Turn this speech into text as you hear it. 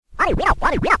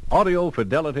Audio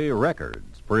Fidelity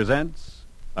Records presents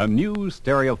a new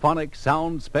stereophonic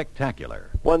sound spectacular.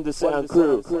 Wonder Sound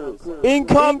Crew. In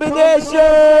combination!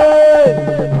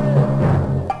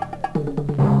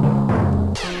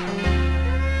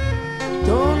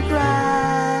 Don't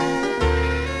cry,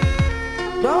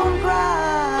 don't cry.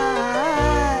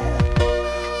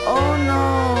 Oh no,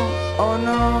 oh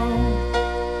no.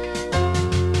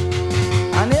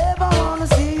 I never wanna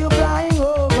see you crying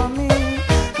over me.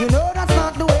 You know that's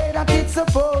not the way that it's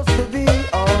supposed to be.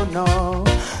 Oh no,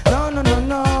 no, no, no,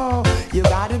 no. You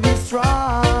gotta be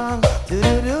strong.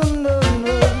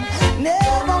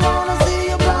 Never wanna see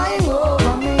you crying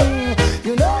over me.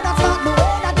 You know that's not the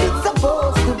way that it's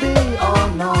supposed to be. Oh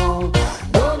no,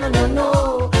 no, no, no,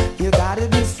 no. You gotta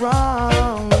be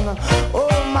strong.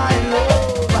 Oh my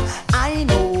love, I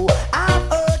know I've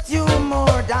hurt you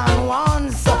more than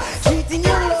once. Treating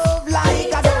your love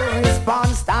like a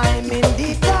response time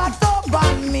indeed got up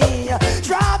on me.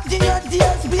 Trapped in your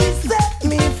tears, please set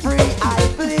me free. I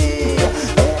plead.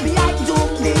 Maybe I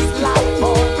took this life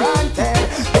for granted,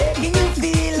 making you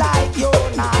feel like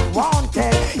you're not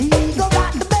wanted. Ego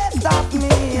got the best of me,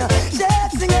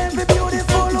 chasing every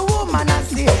beautiful woman I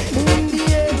see. In the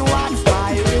end, what's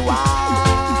my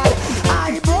reward?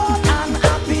 I brought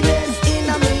unhappiness in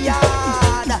my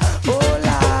yard. Oh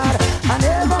Lord, I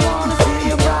never wanna see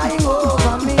you crying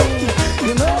over me.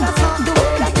 You know that's not the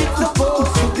way that it's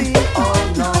supposed to be. Oh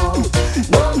no,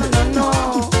 no, no, no, no,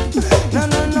 no,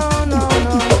 no, no, no, no,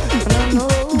 no, no.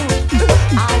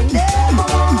 I never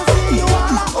wanna see you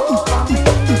all over me.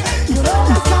 You know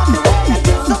that's not the way that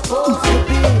it's supposed to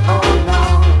be. Oh no,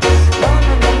 no,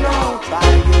 no, no, no. Try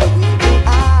your weeping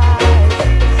eyes.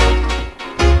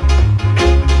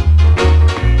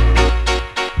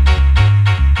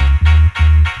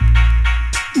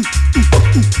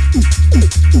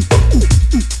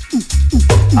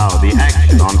 Now the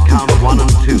action on count 1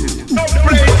 and 2.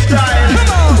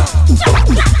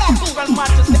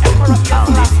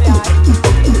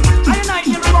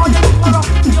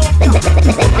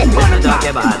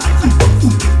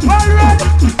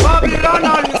 Babylon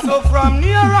only so from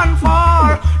near and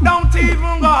far. Don't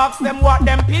even go ask them what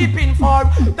them peeping for.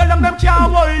 Tell them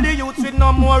can't hold the youth with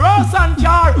no more house and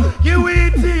jar. You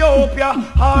Ethiopia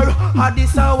or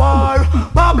Addis a war.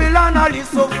 Babylon only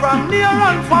so from near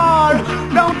and far.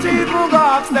 Don't even go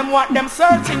ask them what them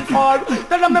searching for.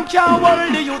 Tell them can't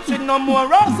hold the youth with no more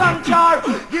house and jar.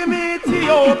 Give me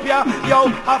Ethiopia, yo,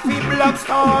 happy black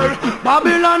star.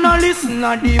 Babylon a listen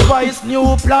a device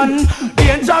new plan.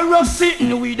 Dangerous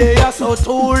sitting we there so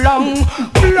too long.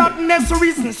 Blackness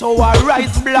reason so I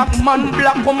rise black man,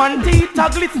 black woman teeth a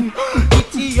glisten.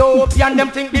 Ethiopian them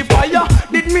think the fire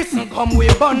did missing come we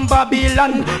burn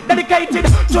Babylon. Dedicated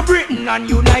to Britain and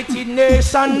United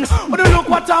Nations. Wanna look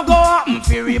what I go happen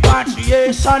for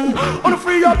repatriation. Wanna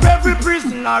free up every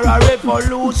prisoner a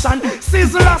revolution.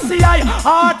 Sizzle a CI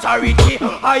authority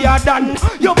higher than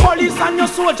your police and your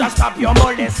soldiers stop your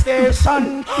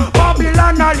molestation.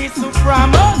 Babylon a listen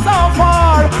from us so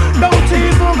far. Don't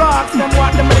even go ask them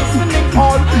what them listening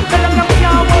for. Tell them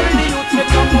can't hold the youth with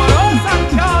no more house and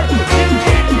car. In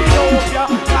Ethiopia,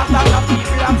 that's a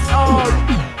people and soul.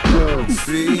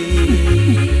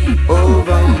 Sweep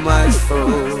over my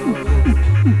soul.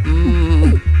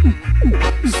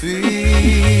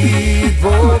 Sweep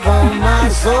over my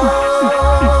soul.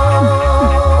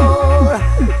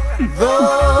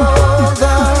 Though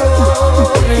the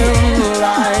road in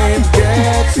life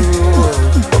gets rough,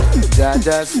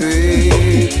 Jaja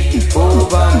sweep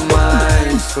over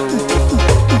my soul.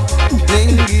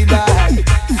 Dingy back,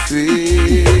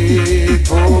 sweep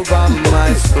over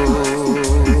my soul.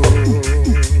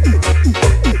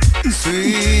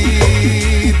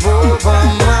 Sweep over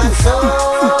my soul.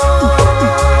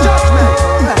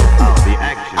 The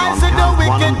action I on said the count 1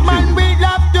 wicked and 2. man will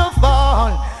have to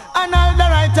fall, and all the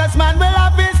righteous man will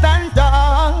have to stand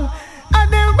tall. And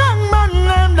the wrong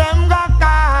man them got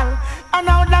call, and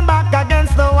now them back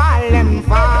against the wall and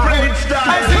fall. I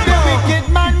said the wicked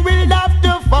man will have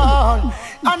to fall,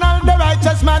 and all the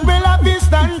righteous man will have to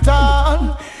stand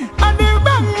tall. And the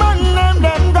wrong man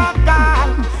them got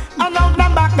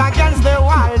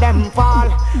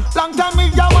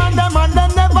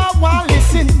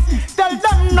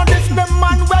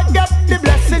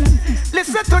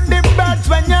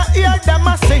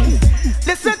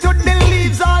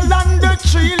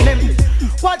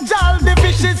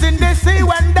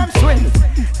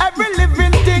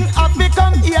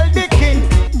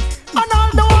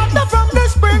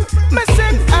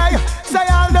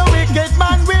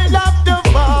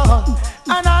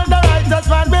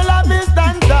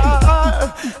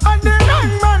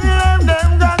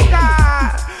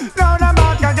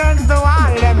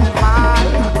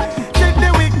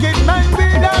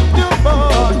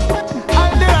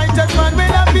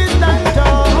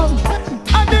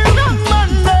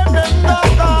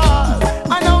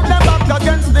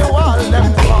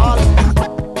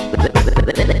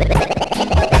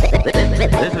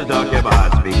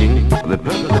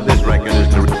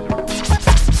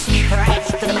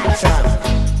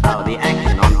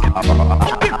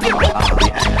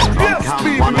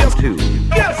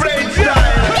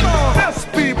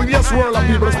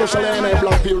especially in a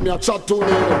black people, me a chat to me.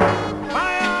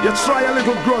 You try a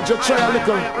little grudge, you try a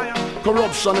little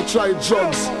corruption, you try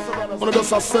drugs. Wanna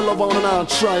just a sell love and wanna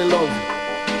try love.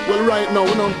 Well, right now,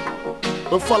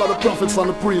 we follow the prophets and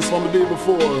the priests from the day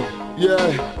before.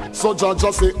 Yeah, so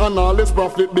just say honor this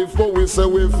prophet before we say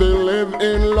we feel live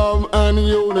in love and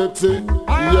unity.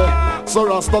 Yeah, so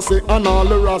Rasta say honor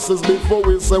the races before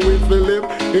we say we feel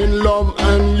live in love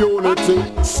and unity.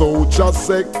 So just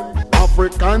say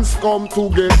Africans come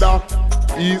together,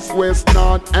 East, West,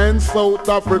 North and South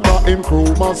Africa in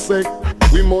Chroma say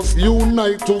we must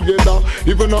unite together.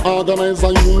 Even the organize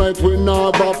and unite, we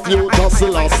not have a future.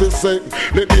 Selassie say,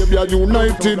 let there be a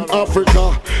united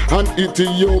Africa and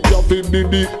Ethiopia will be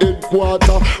the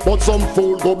headquarter. But some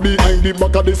fool go behind the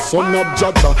back of the son of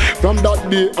Jaja. From that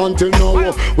day until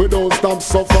now, we don't stop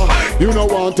suffer. You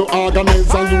don't want to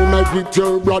organize and unite with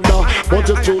your brother, but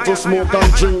you choose to smoke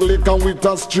and drink liquor with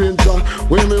a stranger.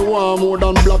 When me want more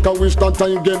than black, I wish that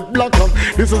time get blacker.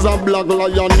 This is a black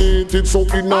lion, it so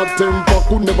in a temper.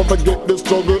 Could never forget the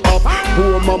struggle of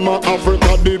poor mama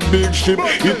Africa, the big ship.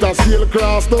 It a sail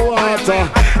across the water.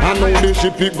 I know the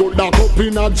ship it go dock up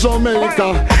in a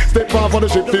Jamaica. Step off of the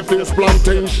ship, the face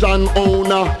plantation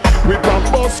owner. With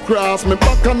a bus cross, me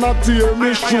back and a tear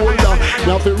me shoulder. Me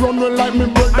have to run like me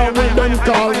brother when them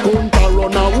call Kunta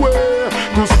run away.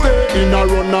 To stay in a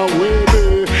runaway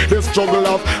bay. The struggle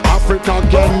of Africa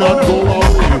cannot go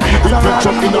away. If you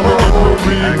jump in a minute,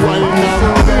 we rewind now.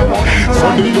 So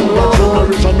the younger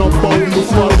generation of bound to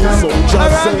fall. So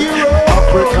just say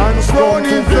Africans come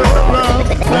together.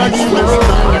 East, West,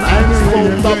 North and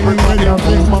South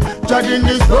Africa. Judging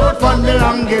this road for the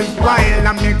longest while,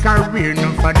 I make a career,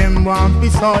 none for them want be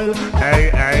sold. Hey,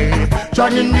 hey.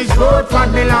 Judging this road for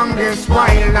the longest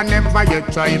while, I never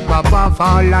yet try Papa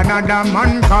fall another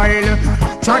man coil.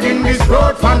 Judging this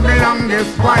road for the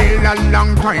longest while, a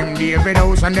long time David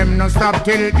House and them no stop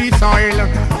till the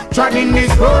soil. Judging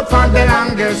this road for the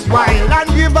longest while, and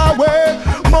give away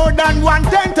more than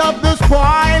 1/10 of the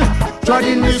spoil.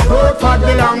 Judging this road for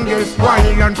the longest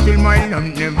while, and still my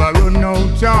lamp never run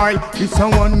out joy. It's a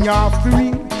 1 year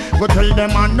free, but tell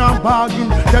them I'm not bargain,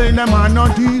 tell them I'm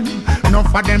not deal.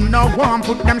 Enough for them no one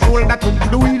put them shoulder to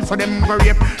the wheel. So them go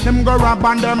rape, them go rob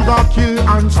and them go kill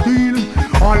and steal.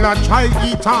 All a try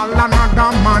eat all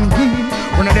another man heal.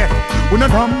 We no deaf, we no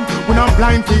dumb, we no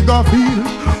blind figure feel.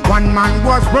 One man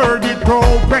was worthy to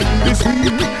open the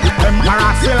seal.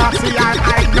 Emperor Selassie and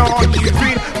I know he's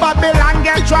real. Babylon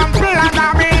get trampled and a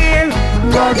meal.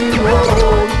 Rugged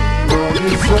road, road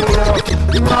is so rough.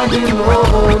 Rugged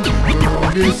road,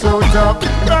 road is so tough.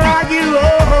 Rugged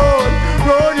road,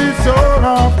 road is so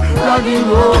rough. Rugged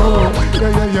road.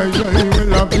 Yeah, we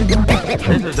love it.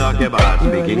 This is Dr. Bob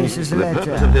speaking. This is The Letter.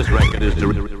 purpose of this record is to...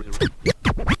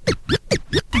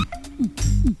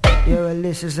 Yo,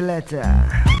 this is Letter.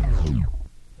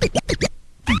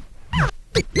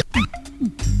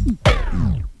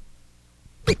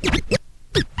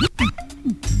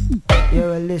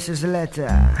 Yo, this is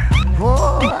Letter.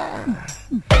 Whoa.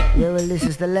 Yo, this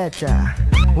is the letter.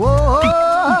 Whoa.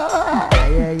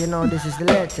 Yeah, you know this is the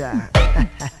letter.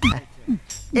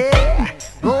 Yeah,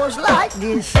 goes like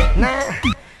this now.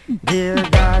 Dear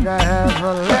God, I have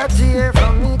a letter here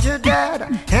from me to Dad,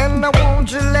 and I want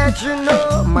to let you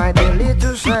know, might be a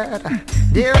little sad.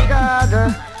 Dear God,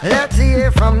 a letter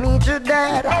here from me to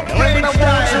Dad, and I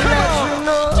want to let you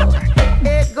know.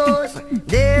 It goes,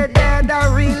 dear Dad,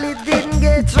 I really didn't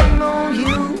get to know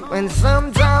you, and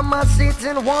sometimes I sit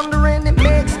and wonder and it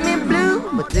makes me blue.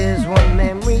 But there's one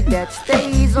memory that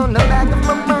stays on the back of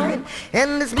my mind,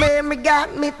 and this memory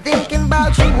got me thinking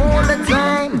about you all the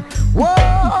time. Whoa,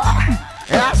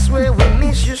 I swear we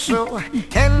miss you so,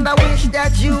 and I wish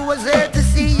that you was there to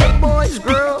see your boys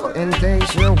grow. In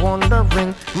case you're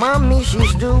wondering, mommy,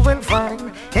 she's doing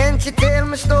fine, and she tell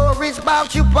me stories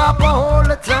about you, papa, all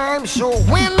the time. So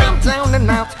when I'm down and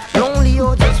out, lonely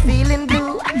or just feeling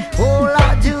blue, all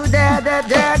I do,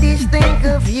 daddies, think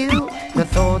of you. The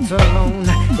thoughts alone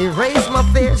erase my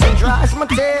fears and dries my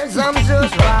tears. I'm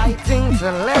just writing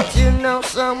to let you know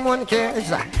someone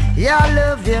cares. Yeah, I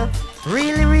love you,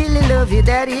 really, really love you,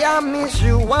 Daddy. I miss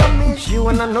you,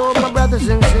 and I know my brothers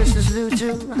and sisters do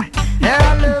too. Yeah,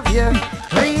 I love you,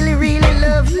 really, really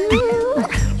love you.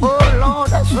 Oh Lord,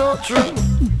 that's so true,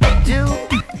 do.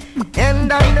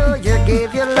 And I know you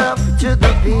gave your love to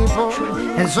the people,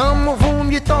 and some of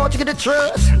whom you thought you could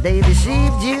trust, they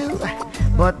deceived you.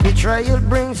 But betrayal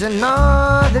brings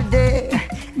another day.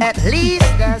 At least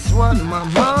that's what my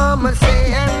mama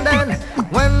say. And then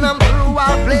when I'm through,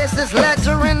 I'll place this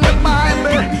letter in the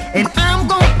Bible, and I'm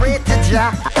gonna pray to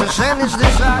Jah to send his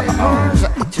disciples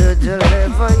to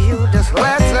deliver you this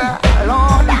letter,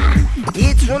 Lord.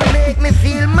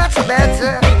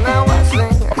 better. Now I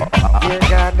sing. Dear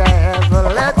God, I have a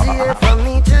letter here from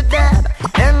me to Dad,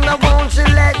 and I want to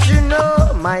let you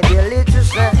know, my dear little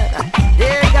son.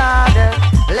 Dear God,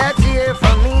 letter here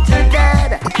from me to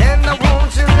Dad, and I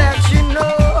want to let you know.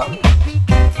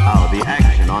 The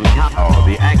action on count.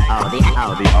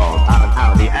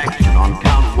 The action on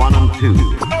count 1 and 2.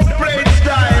 Break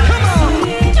style. Come on.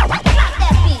 Drop that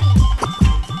beat.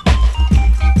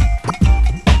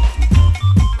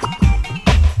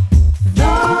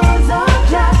 Doors are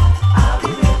jack. I'll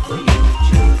be there for you,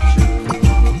 choo choo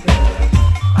girl.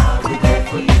 I'll be there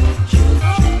for you, choo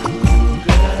choo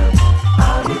girl.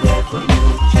 I'll be there for you,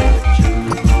 choo choo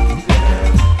girl.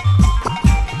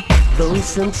 Though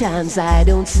sometimes I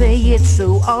don't say it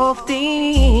so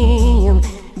often,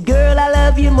 girl, I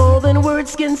love you more than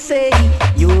words can say.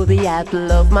 You're the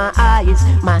apple of my eyes,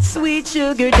 my sweet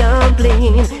sugar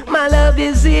dumpling. My love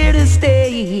is here to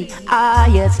stay. Ah,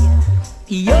 yes.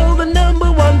 You're the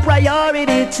number one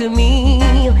priority to me.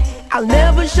 I'll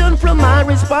never shun from my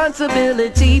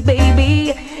responsibility,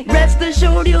 baby. Rest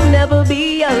assured you'll never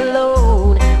be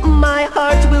alone. My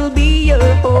heart will be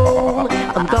your home.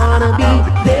 I'm gonna be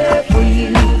there for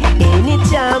you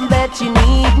anytime that you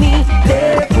need me.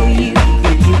 There for you,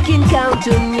 you can count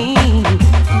on me.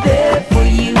 There for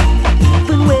you,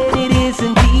 even when it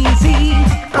isn't easy.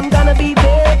 I'm gonna be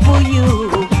there for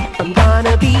you. I'm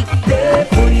gonna be there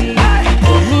for you.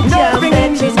 Anytime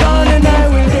that you need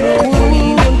me, there for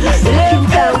you. You can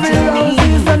count on me.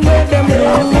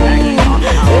 There for you,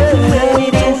 even when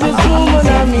it isn't easy.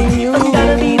 I'm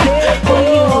gonna be there for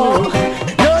you.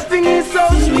 Nothing is so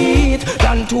sweet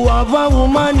than to have a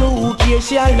woman who cares.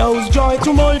 She allows joy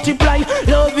to multiply.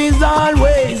 Love is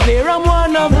always there. I'm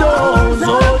one of those.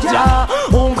 Oh, Jah,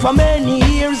 home for many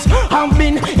years. I've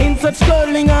been in such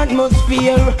sterling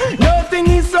atmosphere. Nothing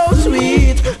is so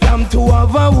sweet than to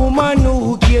have a woman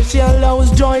who cares. She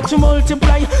allows joy to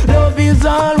multiply. Love is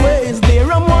always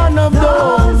there. I'm one of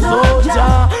those. Oh,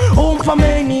 Jah, home for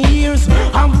many years.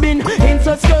 I've been in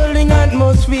such sterling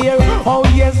atmosphere. Oh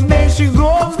yes, there she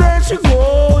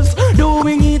goes,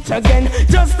 doing it again.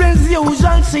 Just as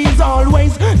usual, she's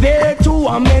always there to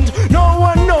amend. No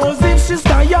one knows if she's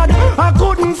tired. I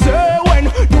couldn't say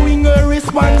when, doing her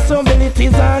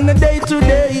responsibilities on a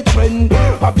day-to-day trend.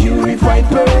 A purified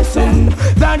person,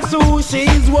 that's who she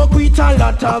is. Work with a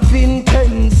lot of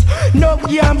intense. No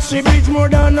gap, she breeds more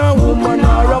than a woman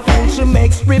or a fool. She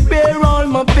makes prepare all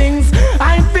my things.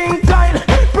 I think I'd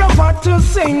prefer to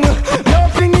sing.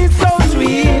 Nothing is so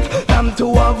sweet than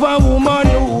to have a woman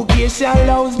who cares. She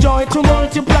allows joy to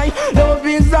multiply. Love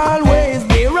is always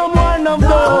there. I'm one of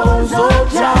those. Oh,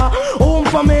 Jah, home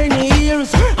for many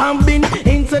years. I've been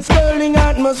in such sterling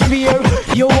atmosphere.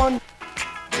 You want.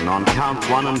 And on count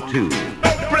 1 and 2.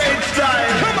 Break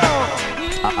style. Come on.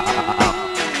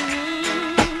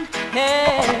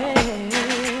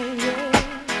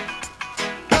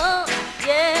 Oh,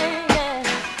 yeah.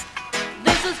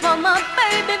 This is for my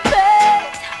baby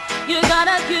face. You got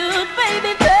a cute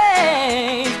baby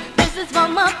face. This is for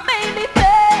my baby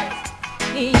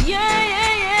face. Yeah.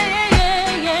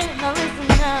 Now listen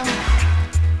now.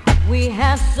 We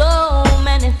have so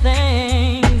many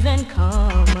things in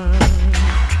common,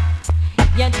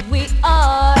 yet we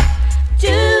are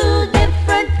two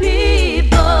different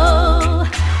people.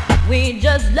 We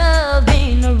just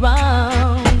loving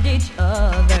around each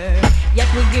other, yet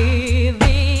we give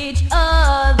each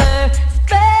other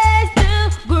space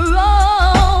to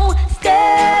grow.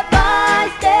 Step by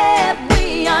step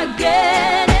we are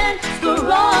getting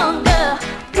stronger.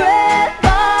 Breath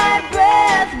by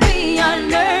breath we are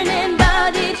learning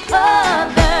about each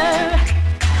other.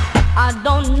 I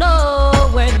don't know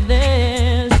where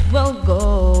this will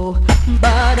go,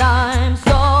 but I'm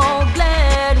so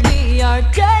glad we are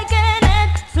taking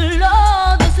it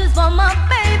slow. This is for my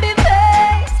baby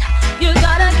face. You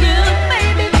got a cute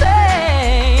baby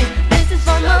face. This is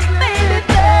for my baby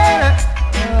face.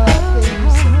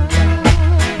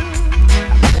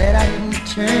 I'm glad I didn't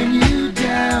turn you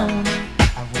down.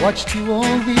 I've watched you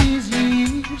all these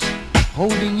years,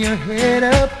 holding your head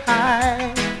up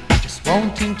high, just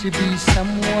wanting to be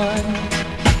someone.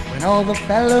 When all the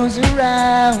fellows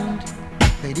around,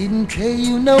 they didn't pay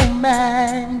you no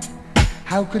mind.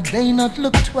 How could they not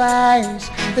look twice?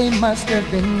 They must have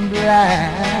been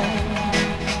blind.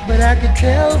 But I could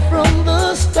tell from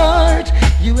the start,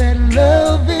 you had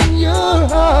love in your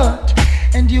heart,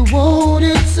 and you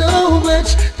wanted so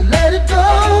much to let it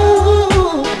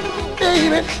go.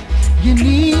 Baby, you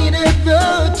needed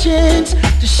the chance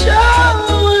to show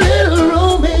a little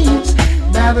romance.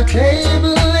 Now the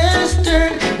table is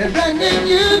turned, they're running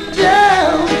you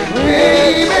down.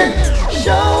 Baby,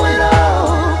 show it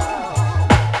all.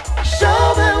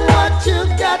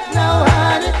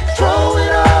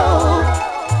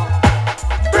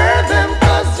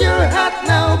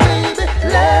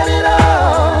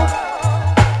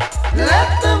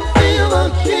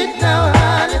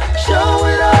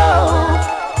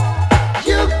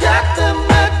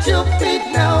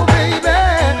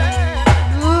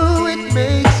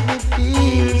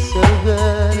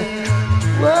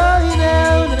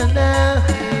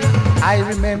 I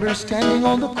remember standing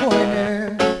on the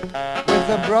corner with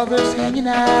the brothers hanging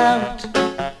out,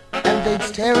 and they'd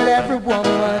stare at every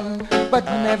woman, but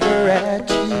never at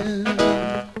you.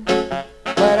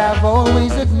 But I've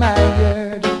always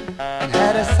admired and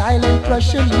had a silent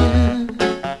crush on you.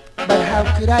 But how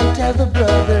could I tell the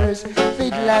brothers?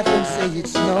 They'd laugh and say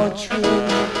it's not true.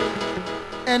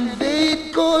 And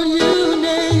they'd call you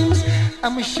names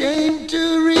I'm ashamed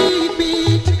to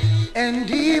repeat, and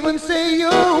even say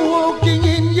you're walking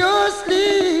in your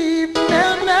sleep.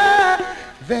 Now,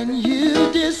 then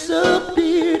you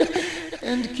disappeared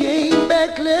and came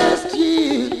back last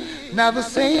year. Now the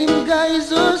same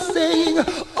guys are saying,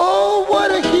 oh,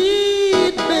 what a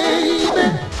heat, baby.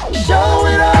 Show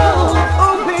it all,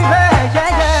 oh baby, yeah,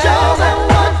 yeah. Show them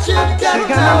what you got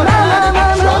now.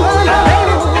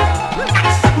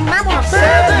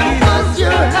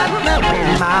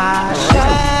 My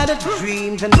shattered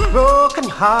dreams and broken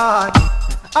heart,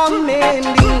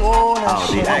 amending all I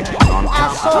said.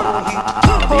 I saw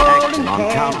you holding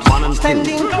hands,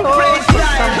 standing close to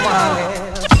someone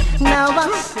else. Now I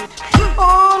sit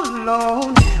all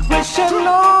alone, wishing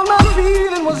all my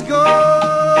feeling was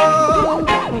gone.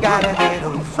 Got a head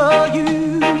on for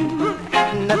you,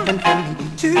 nothing for me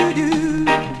to do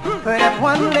but have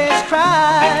one last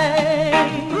cry.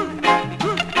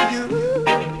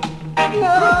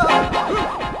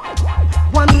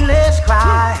 One last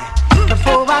cry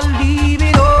before I leave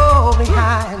it all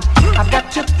behind. I've got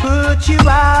to put you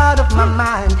out of my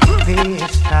mind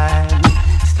this time.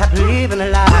 Stop living a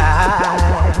lie.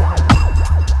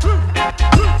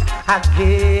 I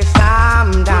guess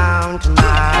I'm down to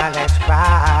my last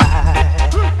cry.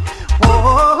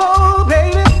 Oh,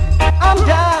 baby, I'm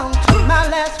down to my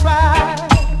last cry.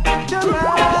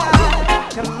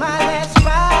 To my last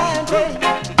cry, baby.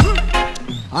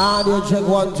 Audio check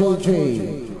 1, 2,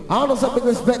 3. I want some big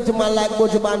respect to my like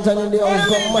Buju Banton in the house.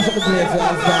 Come mash up the place,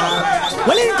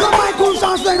 well, in come my cool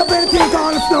sounds like a better thing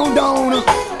called Snow Down.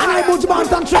 And I Buju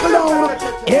Banton trickle down.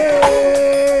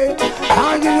 Yeah,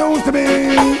 how you used to be.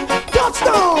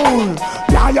 Touchdown.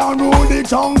 Lion rule the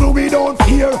jungle, we don't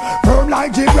fear. Firm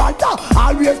like Gibraltar,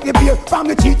 always prepare. From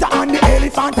the cheetah and the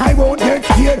elephant, I won't get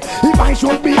scared. If I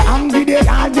should be angry, then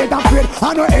I'll get afraid.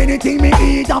 I know anything me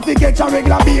eat, I forget a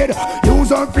regular beard.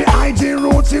 Use up the hygiene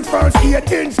roots, the first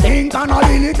aid, instinct and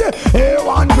ability.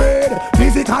 A1 grade,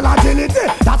 physical agility.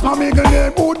 That's my middle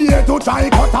name. Good year to try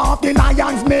cut off the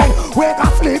lion's mane. Wake a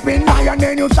sleeping lion,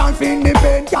 then you shall feel the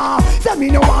pain. Yeah, send me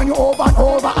no one you over and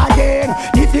over again.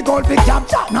 Difficult to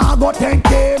capture, now go 10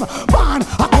 game. Man,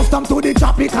 accustomed to the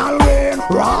tropical rain.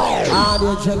 Right.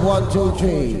 Audio check 1, 2,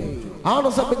 3. I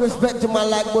want some big respect to my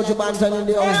like Buju Banton in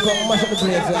the house. Come mash up the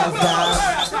place,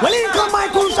 well, in come my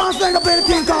cool sounds like a better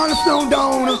thing called Snow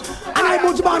Down. And I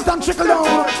Buju Banton trickle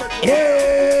down.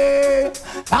 Yeah,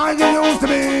 how you used to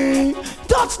be.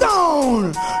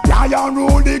 Touchdown. Lion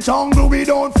rule the jungle, we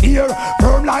don't fear.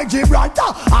 Firm like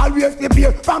Gibraltar, always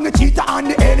prepare. From the cheetah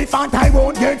and the elephant, I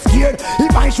won't get scared.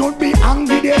 If I should be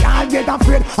angry, then I'll get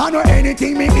afraid. I know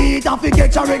anything me eat, I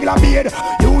forget a regular beard.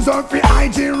 Use up the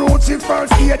hygiene roots, the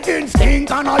first aid,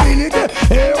 instinct and ability.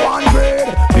 A1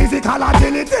 grade, physical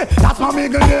agility. That's my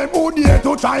middle name. Good year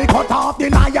to try cut off the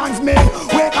lion's mane.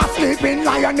 Wake a sleeping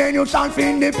lion, then you shall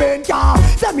feel the pain. Yeah,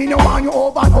 send me no one you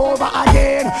over and over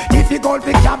again. Difficult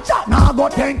to capture, now go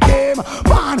 10 game.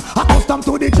 Man, accustomed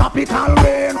to the tropical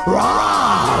rain.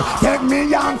 Right. Take me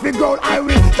young for gold, I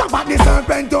will jump at the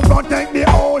serpent to protect the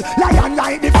whole. Lion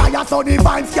light the fire so the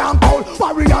vibes can't cold.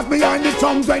 Warriors behind the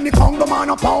drums when the Congo man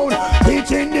a pound.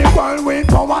 Teaching the world with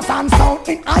powers and sound.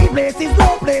 In high places,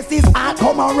 low places, I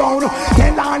come around.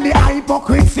 Tell all the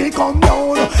hypocrisy come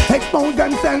down. Expose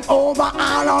themselves over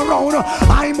all around.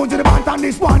 I'm Buju Banton,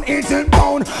 this one isn't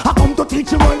bound. I come to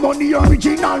teach you all about the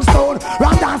original sound.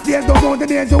 Round downstairs, don't go the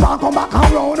days you want come back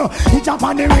around. He jump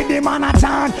on the rhythm and a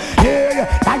chant.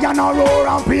 Yeah, lion a roar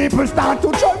and people start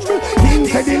to tremble. King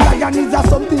said the lion is a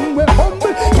something we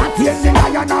humble. Can't hear the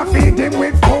lion and feed him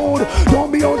with food.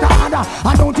 Don't be out of order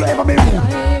and don't you ever be rude.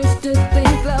 I used to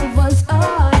think love was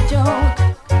a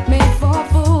joke made for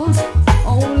fools,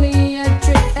 only a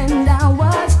trick, and I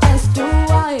was just a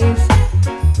wife.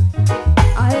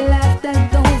 I laughed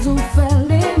at those who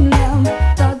fell in love,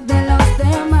 thought they lost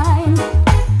their minds.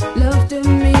 Love to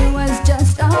me was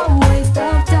just a waste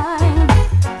of time.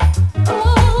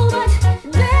 Oh, but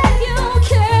then you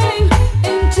came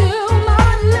into my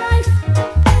life.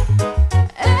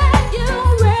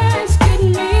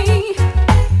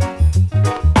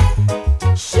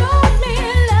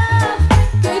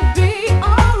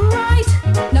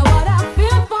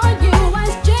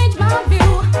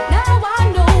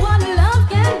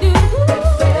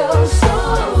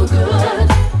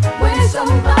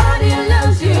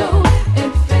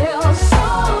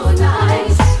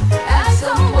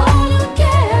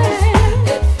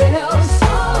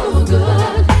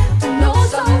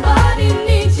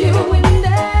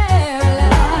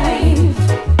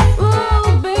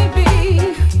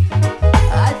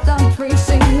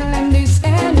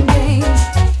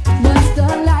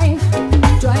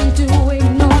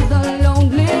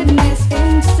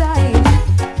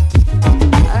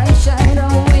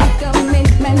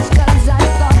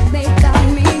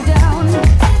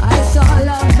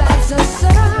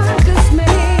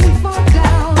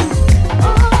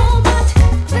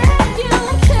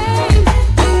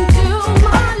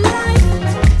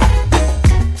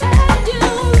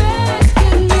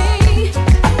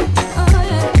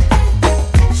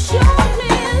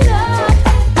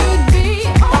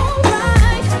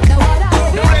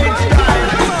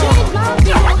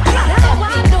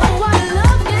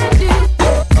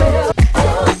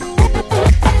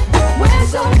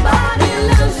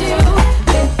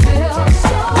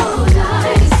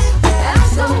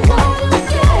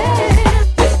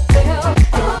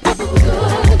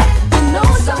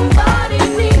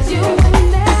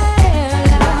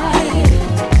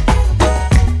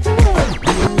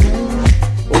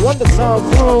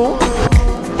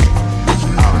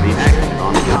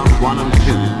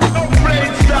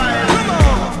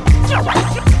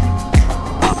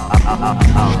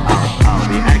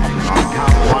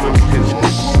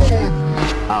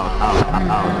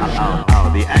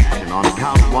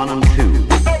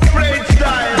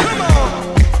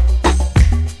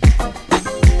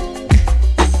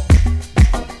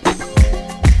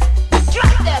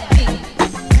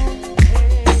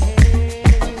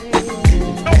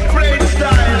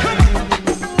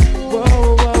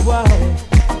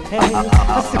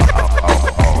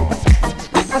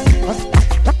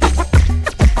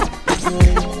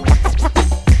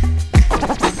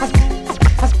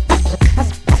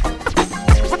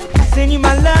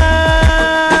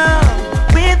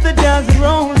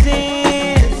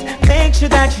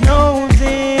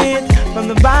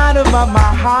 bottom of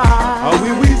my heart. How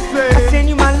we say? I send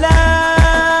you my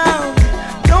love.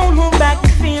 Don't hold back the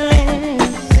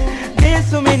feelings. There's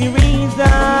so many reasons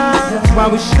why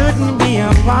we shouldn't be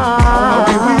apart.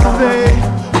 How we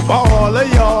say? For all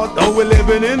of y'all, though we're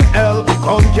living in hell,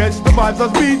 come catch the vibes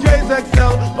as BJ's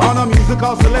excel. On a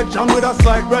musical selection with a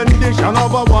slight rendition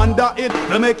of a wonder hit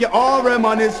to make you all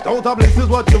reminisce. Out of bliss is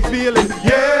what you're feeling.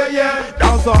 Yeah, yeah.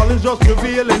 Dancehall is just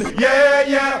revealing. Yeah,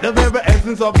 yeah. The very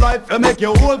essence of life to make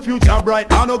your whole future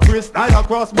bright. I know Chris night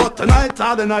across, but tonight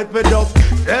are the night for just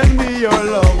send me your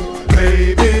love,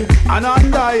 baby, an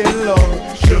undying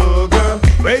love. Sugar,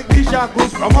 break the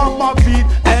shackles from off my feet,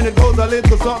 and it goes a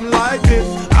little something like this.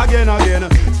 Again, again,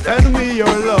 send me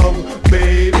your love,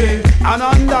 baby, an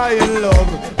undying love.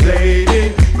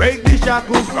 Lady, break the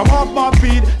shackles from off my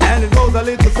feet, and it goes a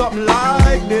little something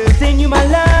like this. Send you my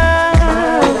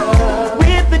love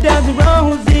with a dozen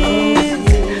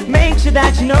roses. Make sure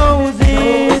that she knows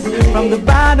it from the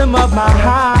bottom of my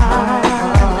heart.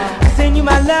 I send you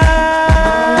my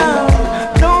love.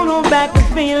 Don't hold back the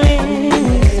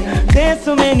feelings. There's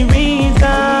so many reasons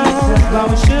why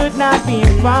we should not be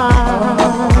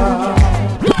apart.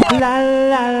 La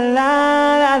la la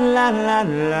la la la la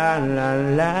la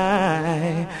la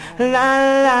la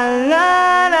la la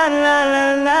la la la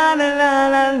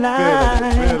la la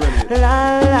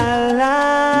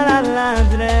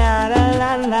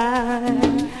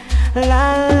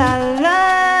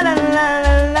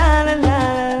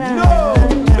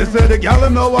say the gal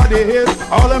know what it is.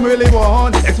 All them really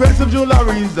want expensive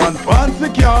jewelries and fancy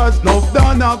cars. No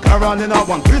down now Caron in a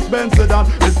one Chris Benz sedan.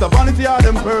 Mr. Vanity are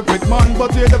them perfect man,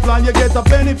 but here the plan you get a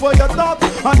penny for your thoughts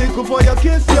and nickel for your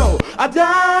kiss, yo. A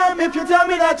dime if you tell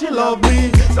me that you love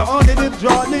me. So only the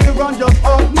draw near and just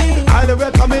hug me. Highly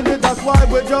recommend it, that's why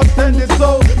we just send it.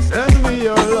 So send me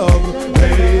your love,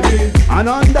 baby, an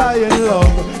undying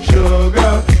love.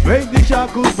 Sugar, break the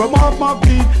shackles from off my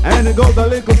feet, and it goes a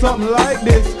little something like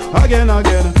this. Again,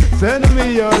 again, send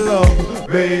me your love,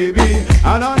 baby,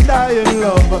 an undying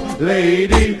love.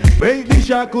 Lady, break the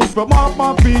shackles from off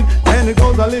my feet, and it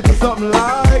goes a little something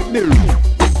like this.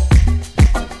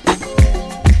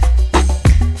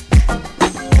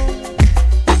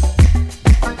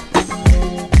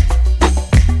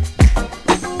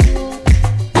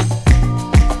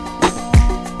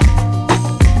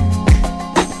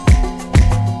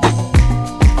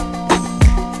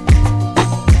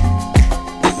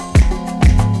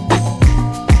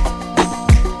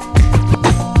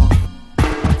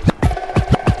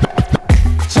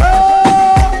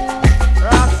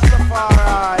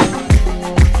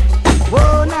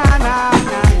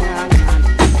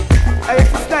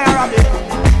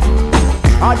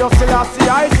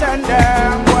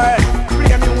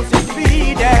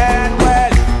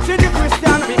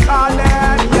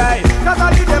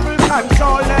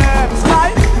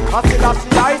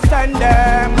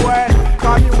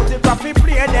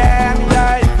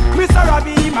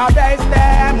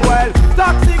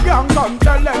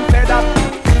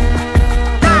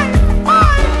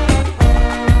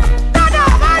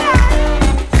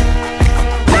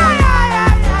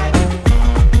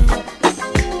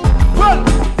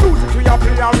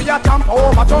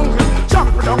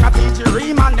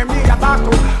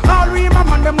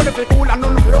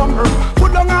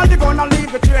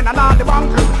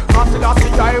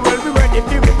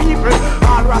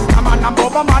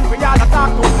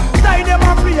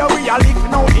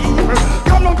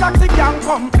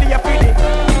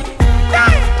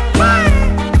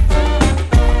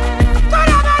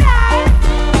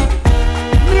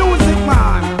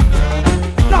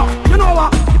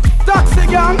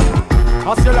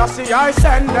 I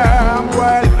send them,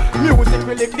 well, music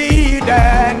will lead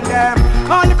them.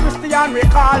 All the Christian we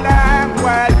call them,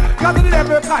 well, cause the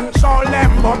devil control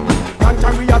them, but one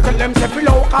time we tell them say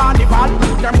below carnival,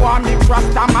 them want mix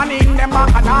Rasta man in them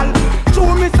bacchanal.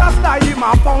 True Mr. Style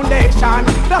my foundation,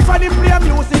 that's why they play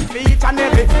music for each and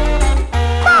every.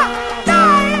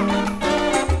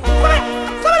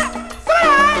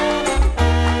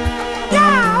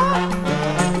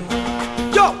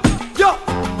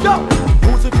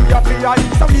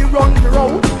 So we run the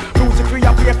road. Music we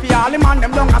a play for all the man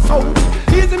them down a south.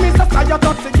 Easy Mr. Style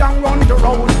toxic gang run the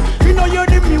road. You know you're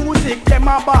the music them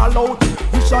a ball out.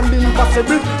 Vision the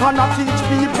impossible cannot teach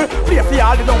people. Play for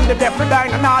all the dumb, the deaf, the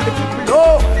dying and all the people.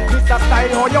 Oh, Mr. Style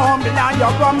how you humble and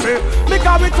you grumble.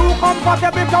 Because we too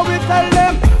comfortable because we tell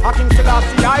them I King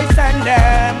Selassie I send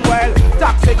them. Well,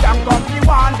 toxic gang company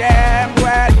want them.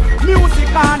 Well, music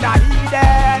and a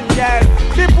hidden, yeah.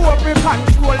 The poor we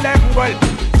control them well.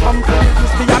 Some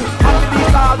Christian and the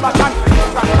Salvation.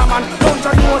 Rastaman, don't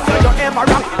you know so you ever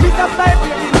wrong. Mr. Style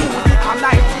play the music and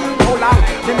 19 how long.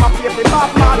 Them a play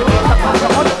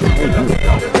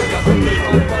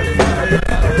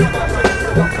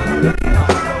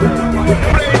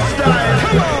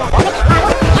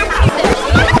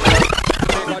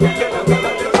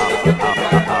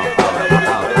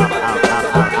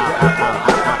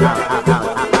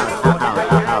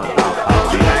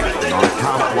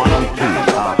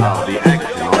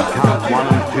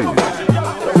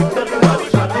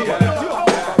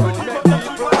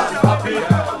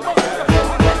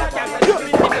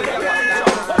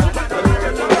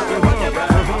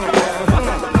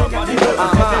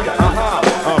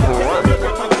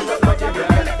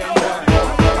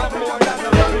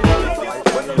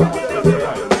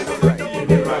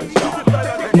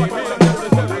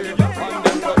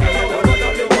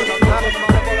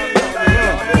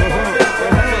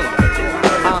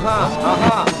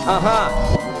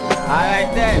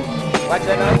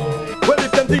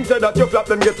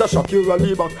them get a shock, you a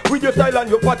leave back. With your style and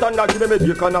your pattern, that give them a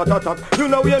bacon not attack. You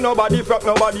know you nobody frack,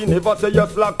 nobody never say you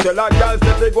slack. Tell a girl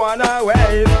say they go on her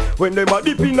ways. When them a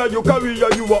deep in your career,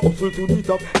 you a hustle to the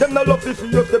top. Them not love to see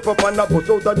you step up and a bust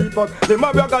out of the park. Them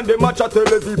a brag and them a chat,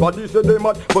 tell everybody say they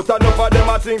mad. But enough of them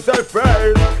a sing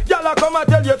self-praise. Girl a come and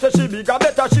tell you say she bigger,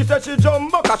 better she say she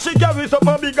jumbo. Cause she carry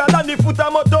something bigger than the foot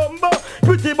of my tumbo.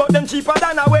 Pretty but them cheaper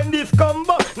than a Wendy's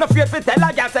combo. No fear to tell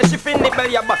a girl say she fin nibble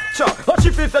your butt. Oh she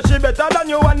feel say she better than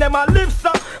you and them a live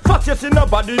so. Fast you see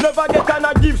nobody never get an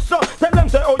a give so. Tell them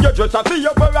say oh you just a feel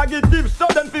your prerogative so.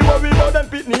 Them feel worry about them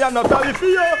pitney and not sorry for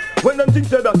you. When them think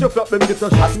say that you flop them get a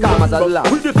shot. As calm as a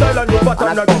lamb. With the style and your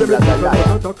pattern and give them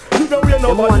a you know we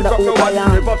nobody fuck nobody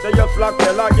never say you slack.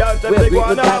 Tell a girl say they go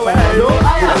on her way.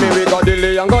 I mean we got the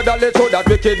lay and got the little that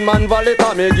wicked man valley.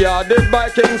 Come me guarded by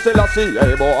King Selassie.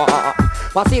 Hey boy.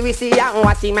 Wasi we see ya,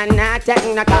 wasi man not take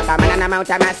no talk. Man I'm out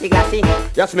of my glassy.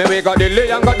 Yes me we got the lay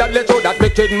and got the little that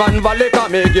wicked man valley.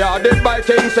 Come me guarded by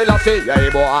King Selassie. Hey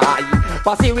boy.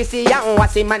 Wasi we see ya,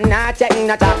 wasi man not take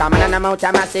no talk. Man I'm out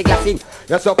of my glassy.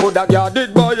 Yes I could have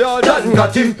guarded by your John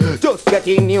Gotti. Just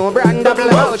getting new brand double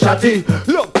well shotty.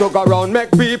 Look to go around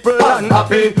make people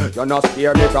unhappy. You not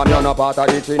scare me from you no part of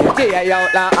the Trinity. Hey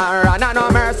outlaw and run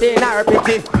no mercy nor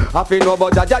pity. I feel no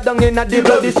but Jaja down in the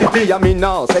bloody city. I mean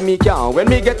now say me can. When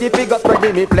me get the figure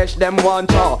spread me flesh them one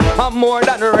chaw. I'm more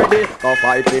than ready. Go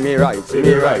fight see me right, see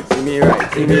me right, see me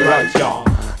right, see me right, yeah.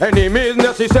 Any means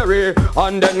necessary.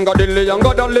 And then got the lion,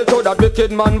 got the little that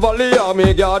wicked man volley.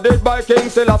 Me guarded by King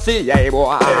Selassie. Hey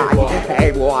boy,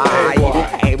 hey boy,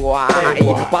 hey boy.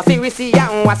 Wasi we see ya,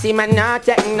 wasi man not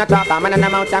take no talk. Man I'm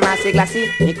out of my glassy.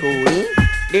 Me cool.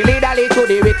 Dilly-dally to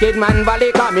the wicked man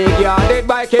valley. Come me guarded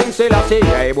by King Selassie.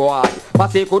 Hey boy,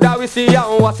 wasi coulda we see ya,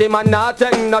 wasi man not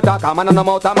take no talk. Man I'm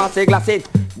out of my glassy.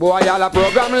 Boy, all a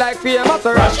program like famous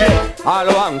Rashi. All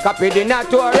one copy the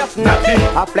notorious Natty.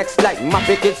 A flex like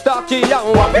Mappy Kid Stocky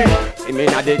and Wappy. See me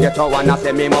na the ghetto and I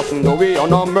say me mustn't do it. Oh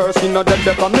no mercy, no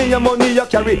dead for me, your money you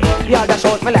carry. Yeah, that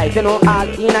shout me like you know all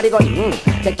inna the gun.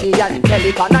 Take key and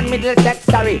Telecon and middle sex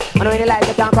sorry. And when you like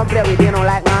you can't come play with you know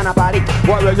like Monopoly.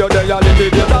 Boy, when you there you live the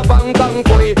days of bang bang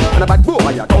boy. And a bad boy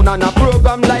you down on a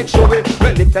program like Showy.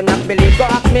 Well if you not believe go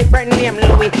ask me friend named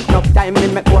Louis. Enough time me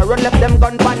make boy run left them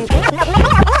gun pan.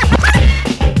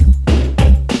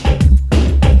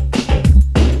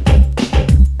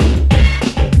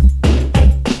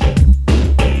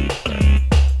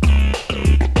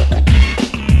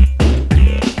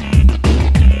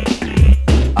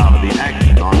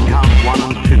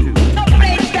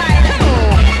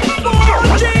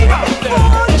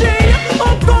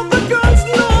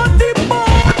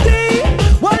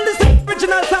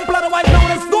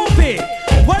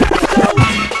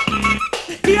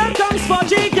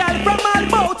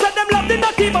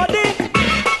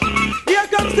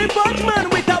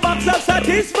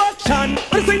 Satisfaction.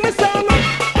 We sing the song.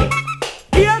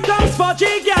 Here comes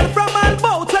Fudgy girl from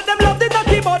Albout. Let them love the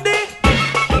dirty body.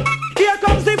 Here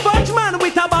comes the fudge man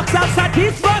with a box of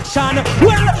satisfaction.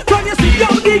 Well, when you see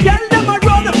down the girl, them a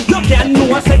run. You can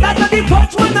know I say that the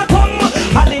fudge man a come.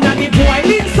 All in a the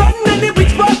boiling sun and the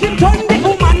rich part him turn the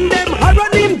woman them a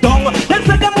run him down. Them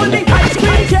say them only ice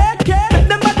cream cake, make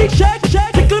them body shake,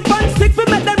 shake. Tickle pan stick for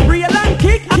make them reel and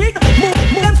kick, kick.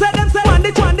 Move, them say man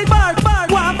the bar,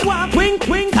 wap, wap, wink,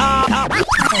 wink, ah.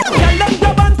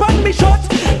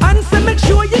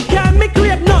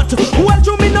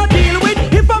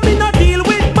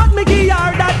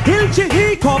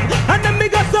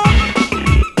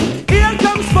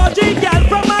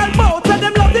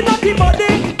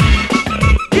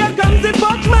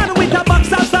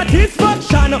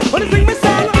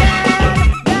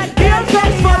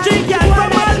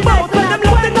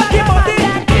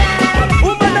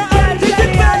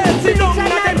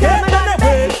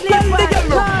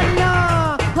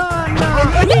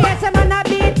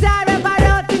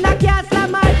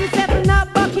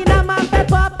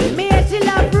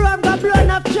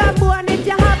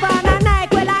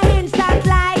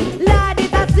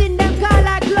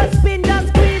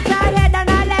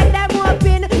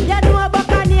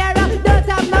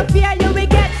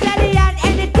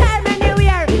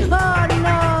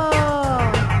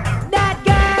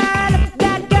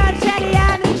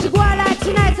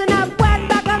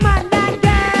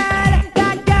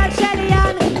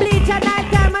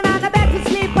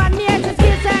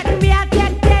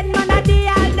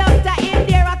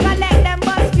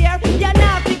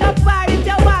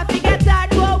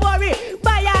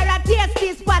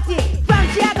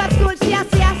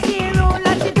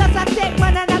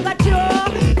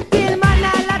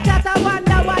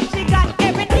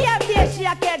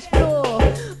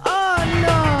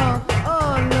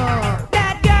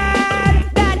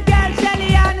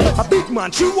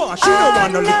 man, she want, she don't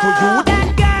want no little youth.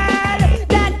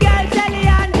 That girl,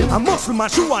 Jelly-Ann. A muscle man,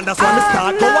 she want, that's why me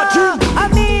start go a gym. I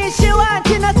mean, she want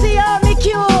to not see how me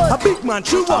cute. A big man,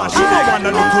 she want, she don't want no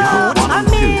little youth. I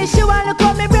mean, she want to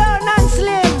call me brown and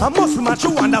slim. A muscle man, she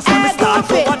want, that's why me start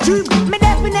go a gym. Me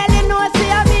definitely know, see,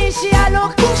 I mean, she a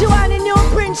look. She want a new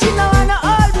print, she know want a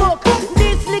old book.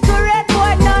 This little red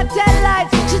boy not tell lies.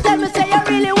 She tell me say you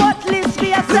really worthless for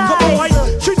your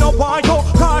size. She no want you,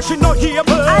 cause she no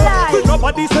able.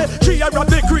 Nobody say she a rap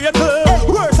the creator.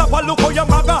 Words up a look how your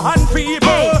mother and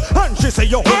feeble. And she say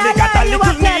you only got a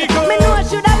little nigga. Me know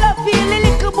should I love feel the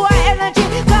little boy energy.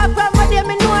 Cause from my day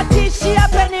me notice she a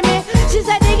penny me. She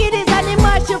said diggy this and the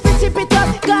mash you fi sip it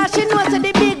up. Cause she knows that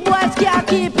the big boys can't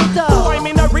keep it up. Boy,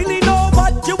 me not really know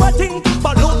what you a think.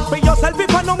 But look for yourself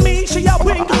if I know me, she a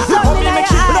wing. Look how me make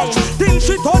she blush, till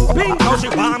she turn pink. Now she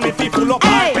want me fi pull up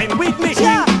her pen with me.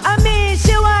 I mean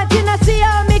she want to not see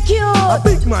how me cute. A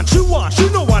big man she want, she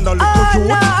no want no little cute.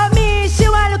 No, I mean she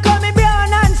want to call me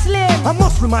brown and slim. A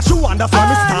muscle man she want, that's why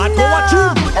me start go a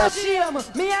gym.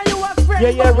 Me and you a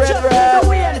friend. Yeah,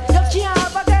 red. You can't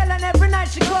have a girl and every night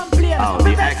she complain.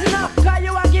 Me vexing up cause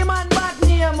you a give man bad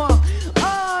name.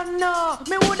 Oh no,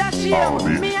 me woulda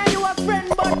shame. Me and you a friend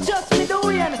but just me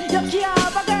doing. You can't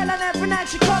have a girl and every night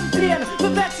she complain. Me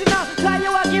vexing up cause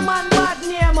you a give man bad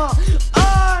name.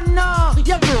 Oh no,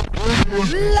 you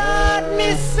Lord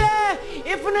me say,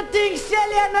 if you think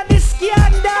Shelly and the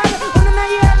scandal, you don't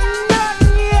hear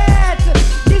nothing yet.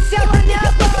 This year when you're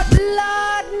about,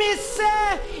 Lord me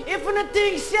say, if you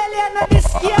think Shelly and the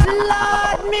scandal,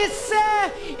 Lord me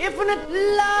say, if you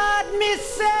Lord me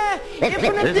say, if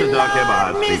you This is Dr.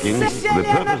 Bahad speaking. The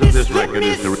purpose of this record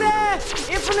is to...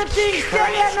 if you think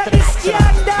Shelly and the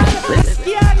scandal,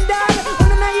 you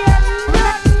don't hear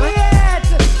nothing yet.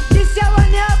 This year when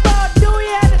you're about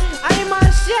doing, I'm a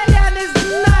Shelly and it's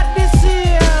not the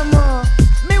same.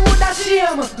 Me woulda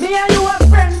shame. Me and you a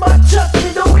friend but just me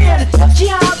the way. You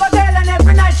can't have a girl and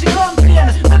every night she complain.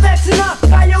 Me vexing up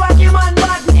cause you a give man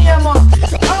bad name.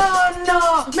 Oh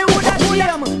no, me woulda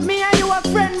shame. Me and you a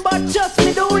friend but just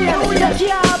me the way. You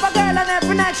can't have a girl and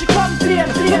every night she complain.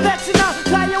 Me vexing up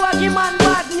cause you a give man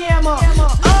bad name. Oh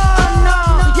no,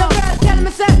 your girl tell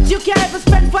me say you can't even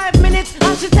spend 5 minutes.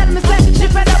 And she tell me say she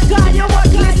fed up cause you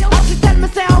worthless. And she tell me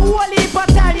say a whole heap of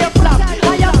time you flop.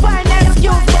 And you find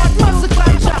excuse but muscle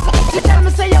contract. She tell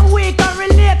me say you're weak and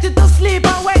related to sleep.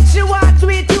 And when she want to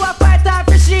eat you a fight off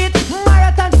your sheet.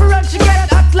 Marathon for run she get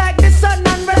hot like the sun.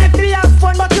 And ready for have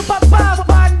fun but you pop off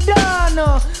and done.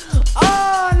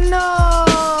 Oh no,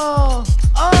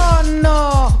 oh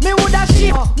no. Me woulda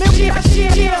shame,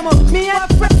 me a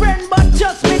friend but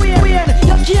just me win.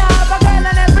 You can't have a girl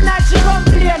and every night she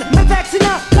complain. Me vexing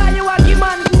up cause you a give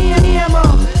man name.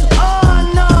 Oh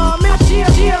no, me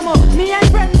shame, me a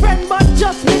friend but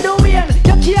just me do win.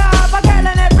 You can't have a girl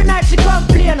and every night she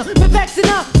complain. Me vexing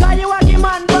up cause you a give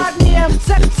man bad name.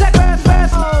 Second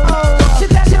verse, she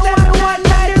tell me one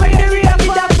night when the rain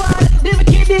fall. The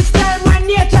kid this time when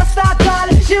nature start call.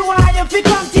 She want you fi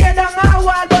come tear down her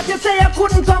wall, but you say you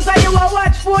couldn't come cause you a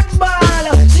watch football.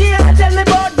 She a tell me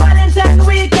about Valentine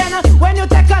weekend when you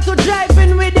take her to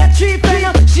driving with your tree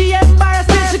friend. She embarrassed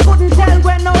me, she couldn't tell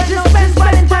when no she spends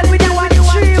Valentine with you and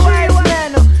 3 wise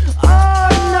men. Oh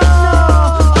no,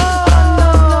 oh no,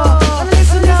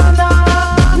 listen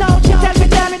no. She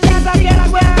tell me things I get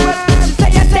well. She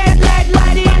say you dead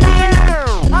like the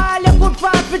end. All you could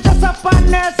fight for just a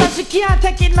partner, so she can't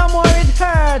take it no more, it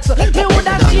hurts. Me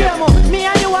woulda shame, me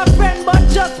and you a friend but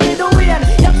just me the win.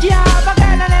 You can't have a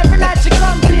girl and every night she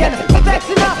complain. Me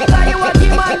vexing up cause you a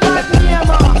give man bad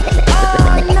name.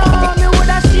 Oh no, me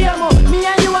woulda shame, me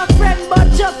and you a friend but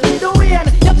just me the win.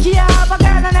 You can't have a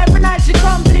girl and every night she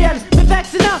complain. Me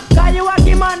vexing up cause you a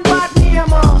give man bad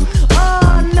name.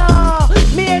 Oh no,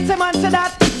 me hate a man say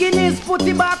that Guinness put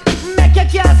it back. Make you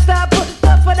can't stop,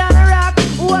 tougher than a rock.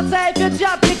 What's if you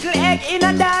drop little egg in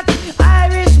a that?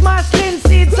 Irish mushroom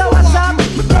seeds, so what's up?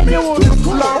 Then you won't be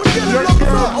too loud.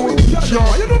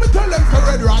 You know me tell them to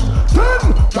red rat.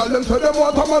 Tell them to them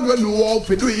what a man will know how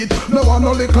to do it. No one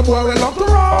no little boy will have to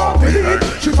run to it.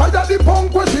 She fired the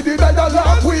punk when she did that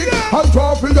last week. And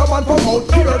draw for your man from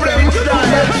out here them.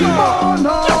 Let she man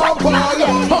a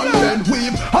ball and then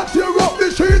weep. And tear up the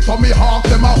sheets for me half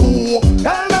them a who.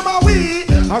 Tell them a we.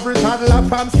 Every toddler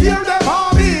from steer them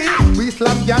on me. We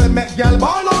slap y'all make y'all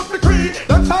ball out the creek.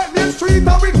 Them type me street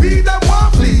and we feed them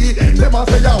one flea. Them a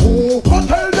say a who. But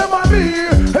tell them a me.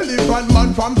 Elephant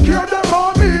man from scare them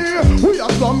on me. We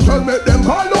have some girl make them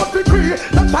call out the tree.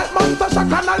 The type man to shock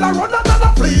and all a run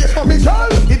another flea. Me girl,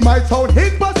 it might sound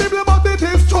impossible but it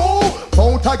is true.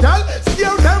 Mount a girl,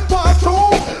 scare them past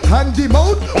through. And the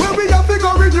mouth where we have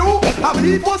figure in you. A I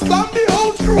believe was on the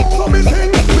whole crew. So me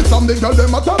sing, me some the girl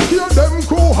them a top tier, them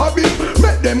crew habit.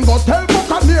 Make them go tell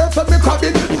Buccaneer to me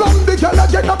cabin. Some the girl a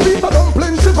get a piece of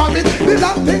dumpling she vomit. The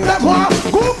last thing them want,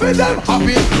 go for them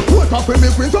habit. What up with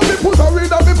me queen, so me put her in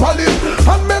a me palace.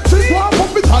 And make she swap up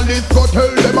me talent. Go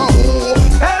tell them a who,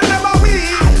 tell them a we.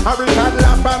 I bring that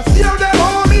laugh and steer them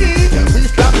on me. We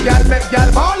slap y'all, make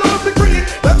y'all ball off the green.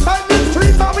 Let's find the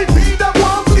streets and we feed them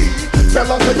one flee.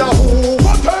 Tell us a who,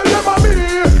 go tell them a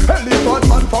me. Elephant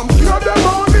man from steer them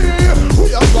on me. We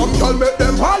have some girl make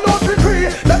them ball off the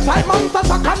green. Let's find monsters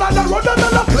a Canada run and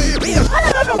a play.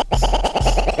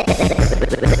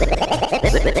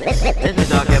 This is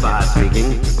Doc Eberhard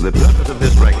speaking. The purpose of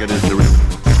this record is to...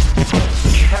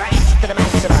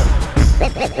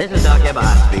 This is Doc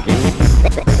Eberhard speaking.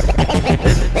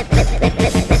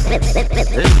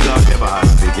 This is Doc Eberhard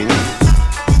speaking.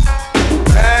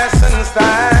 Class and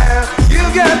style, you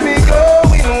got me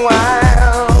going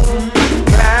wild.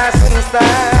 Class and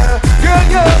style, girl,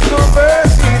 you're so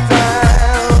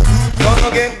versatile. Gonna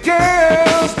get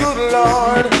girls, good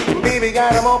Lord. Baby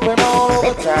got them open all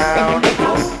over town.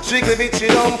 Strictly bitch, you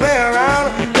don't play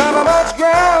around. Cover much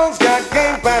grounds, got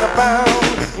game by the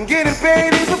pound. Getting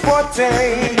paid is a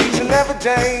forte. She'll never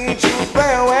date, you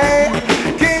play away.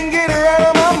 Can't get her out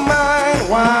of my mind.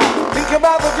 Wow, think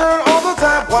about the girl all the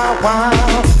time. Wow,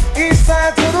 wow. East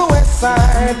side to the west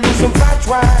side, do some fat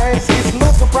rides. It's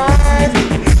no surprise.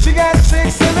 She got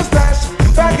chicks in the stash,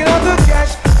 backing up the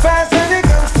cash, fast when it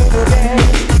comes to the dance.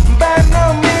 Bad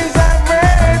no means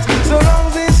average, so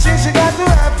long as she got to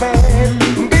have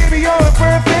it. Baby, you're a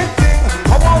perfect thing.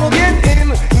 I wanna get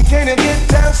in, can you get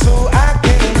down so I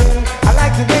can win? I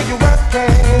like the way you work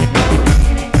it.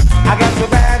 I got to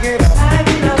bag it up.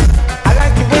 I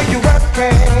like the way you work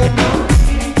it.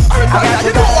 I got to bag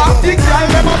it up.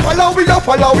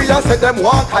 Follow we, I said them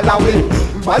walk allow it.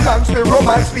 Balance me,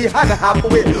 romance me, and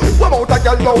halfway. One out a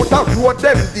girl out the road,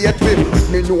 them date with.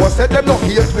 Me know said them no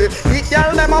hate with. The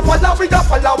girl them a follow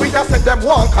we, I said them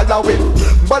walk allow it.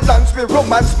 Balance me,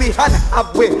 romance me, and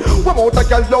halfway. One out a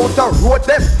girl out the road,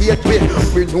 them date with.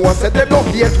 Me know said them no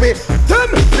hate with. Then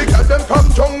the girl them from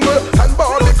jungle and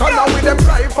Barbican with them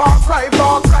cry for, cry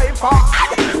for, cry for.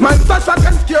 Man, Sasha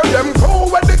can scare them go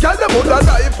when the girl them woulda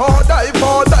die for, die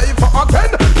for, die for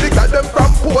again. The girl them from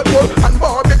Portmore and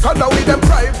Barbican with them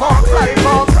cry for, cry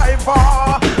for, cry for.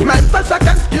 Man, Sasha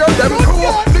can scare them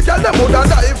go. The girl them woulda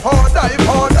die for, die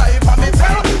for, die for. Me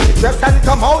tell just can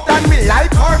come out and me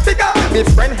like her figure. Me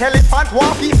friend Elephant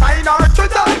want be fine or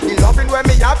treasure. He loving when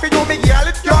me happy, do me girl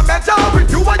it's your measure.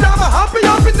 With you I am a happy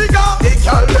nigga. The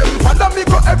girl them follow me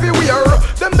go everywhere.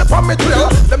 Them the promise real.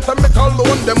 Them say me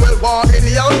alone, them will walk in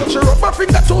here. She rub her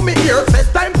finger to me ear. Says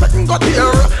time second got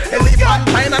here. Elephant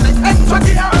fine and the extra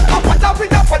gear.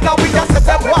 Follow we, I said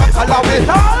them walk allow it.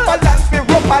 Balance me,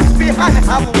 romance me, and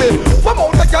have it. One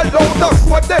out the girl out the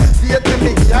road, them hate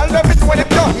me. Girl them it when them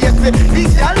don't hate me. The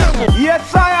girl them. Yes,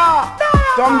 sire.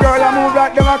 Some girl a move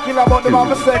like them a killer, but them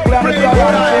have a circle and the girl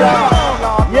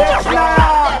and yes,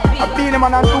 sire. I've been a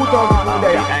man on 2002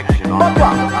 there. But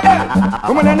what?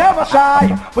 Women are never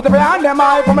shy. Put every hand them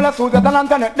high. From the suit and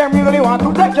internet, them really want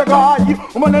to take your guy.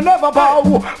 Women are never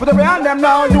bow. Put every hand them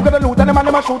now. You get a loot and them and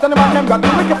them a shoot and them and them got the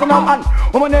wicked now. And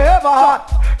women are ever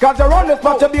hot. Cause you're on this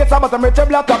spot, you be a sabbath and rich a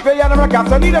black top. And them a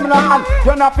cast, you need them in a hand.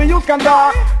 You're not for use can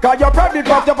talk. Cause you're probably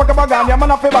got your fuck up a gun. You're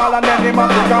man off your ball and then they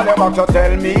must call you back. So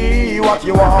tell me what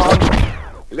you want.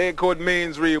 Lakewood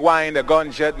means rewind, a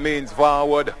gunshot means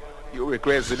forward. You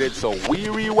requested it, so we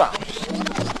rewound.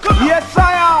 Yes,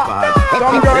 sire.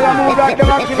 Some girl a move like them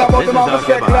a killer, but them have a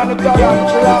circle and the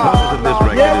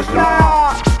tarantula. Yes,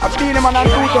 sire. I've seen him on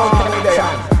 2000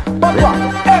 there. But what?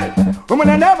 Hey. Women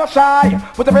are never shy.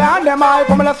 Put every hand them high.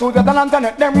 From the suit and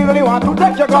internet, them really want to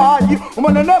take your guy.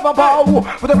 Women are never bow.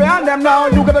 Put every hand them now.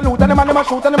 You get a loot and them and them a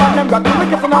shoot and them and them got the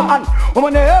wicked now. And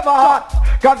women are ever hot.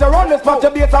 Cause you're on this spot, you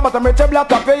be a sabbath and rich a black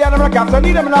top. And them a cast, you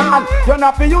need them in a hand. You're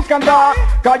not for use can talk.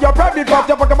 Cause you're probably got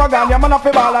your fuck up a gun. You're man off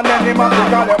your ball and then they must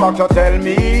call you back. So tell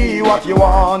me what you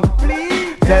want.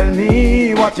 Please. Tell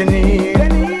me what you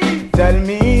need. Tell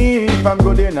me if I'm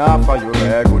good enough for you,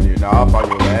 good enough for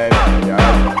you,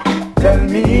 yeah. Tell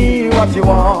me what you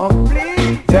want,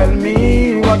 please. Tell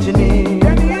me what you need.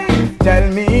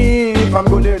 Tell me if I'm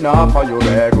good enough for you,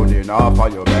 good enough for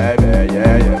you, baby,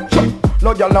 yeah. Sure.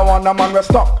 No girl no want a man we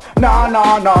stuck.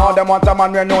 Nah, them want a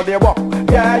man we know they walk.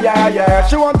 Yeah.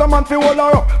 She want a man fi hold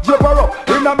her up, jump her up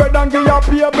in a bed and give her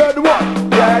pay bed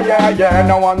one. Yeah.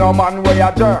 No want no man where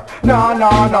you jerk.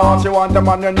 No. She want a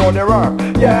man who know the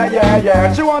work.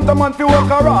 Yeah. She want a man fi work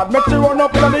her hard, make she run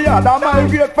up in the yard and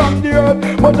migrate from the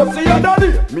earth. But you see her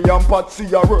daddy, me and Patsy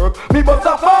a work. Me bust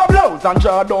a far blouse and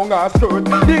draw down her skirt.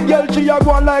 The girl she a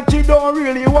go on like she don't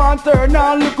really want her.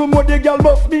 Now look how the girl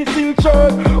bust me silk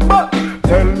shirt. But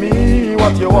tell me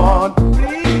what you want,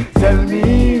 please. Tell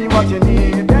me what you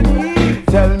need.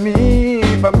 Tell me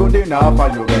if I'm good enough for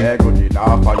you, good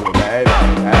enough for you,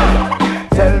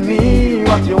 Tell me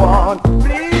what you want,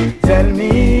 please. Tell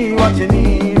me what you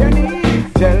need.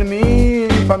 Tell me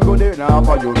if I'm good enough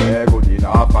for you, good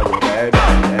enough for you,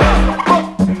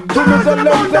 to me tell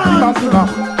them simmer.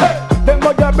 Hey, them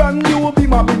go get brand new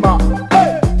bima.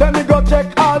 Hey, then me go check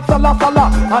all sala.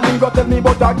 And him go tell me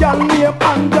about a girl named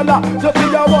Angela. Just see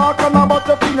her walk on about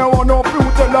the finger on no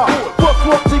frutella.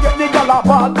 What to get the girl a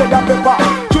ball, they a pepper.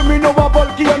 To me know a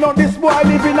volcano, this boy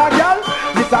live in a girl.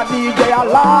 This a DJ a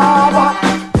lava.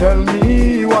 Tell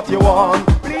me what you want,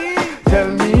 please. Tell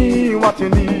me what you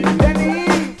need.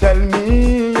 Tell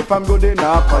me if I'm good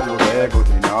enough for you, good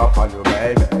enough for you,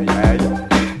 baby. Yeah.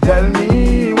 Tell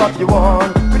me what you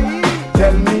want, please.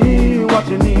 Tell me what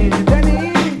you need.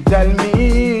 Tell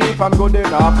me if I'm good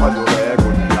enough for you,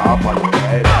 good enough for you,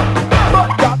 baby.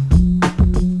 But that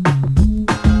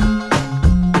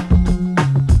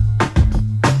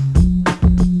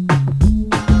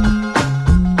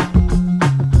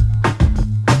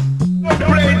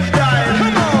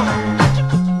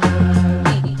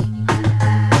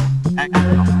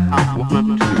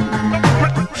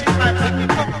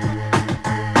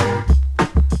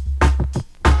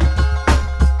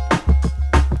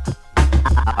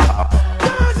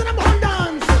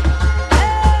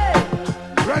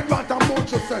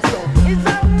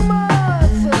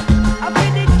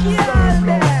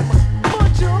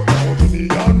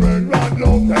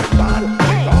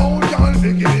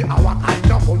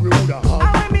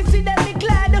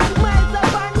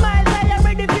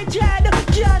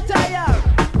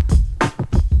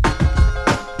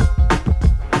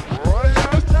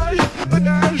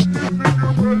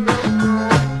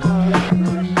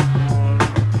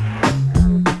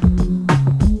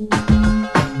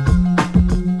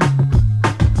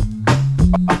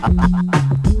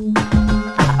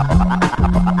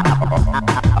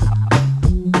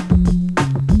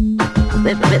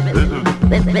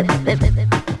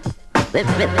This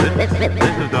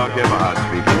is Doc Everhart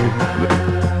speaking.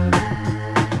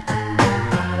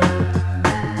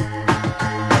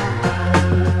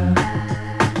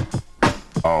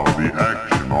 Of the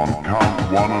action on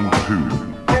count 1 and 2.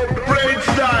 Great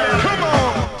style, come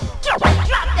on! Drop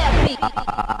that beat.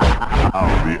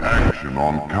 Of the action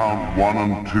on count 1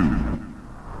 and 2.